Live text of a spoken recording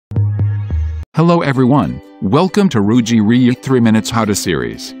Hello everyone, welcome to Reyee 3 Minutes How-to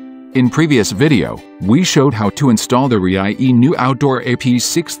series. In previous video, we showed how to install the Reyee new outdoor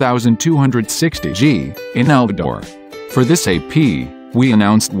RG-RAP6260 in outdoor. For this AP, we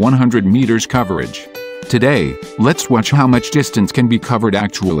announced 100 meters coverage. Today, let's watch how much distance can be covered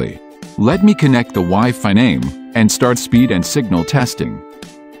actually. Let me connect the Wi-Fi name and start speed and signal testing.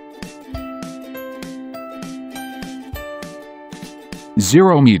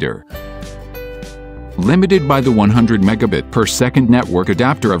 0 meter. Limited by the 100 megabit per second network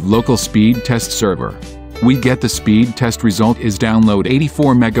adapter of local speed test server. We get the speed test result is download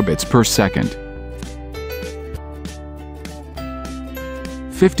 84 megabits per second.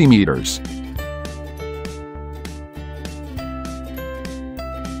 50 meters.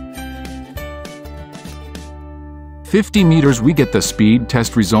 "50 meters we get the speed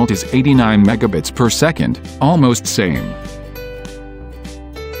test result is 89 megabits per second, almost same.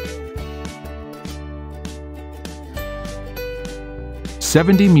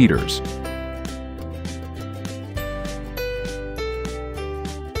 70 meters.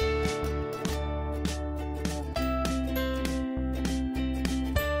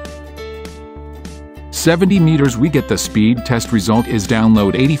 We get the speed test result is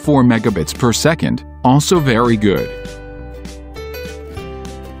download 84 megabits per second, also very good.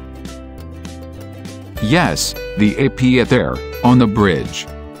 Yes, the AP at there, on the bridge.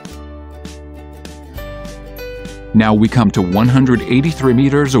 Now we come to 183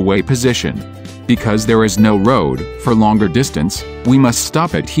 meters away position. Because there is no road for longer distance, we must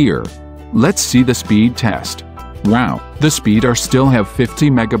stop it here. Let's see the speed test. Wow, the speed are still have 50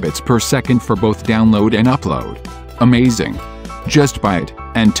 megabits per second for both download and upload. Amazing. Just buy it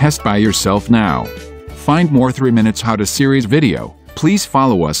and test by yourself now. Find more 3 Minutes How-to series video. Please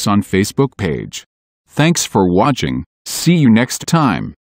follow us on Facebook page. Thanks for watching. See you next time.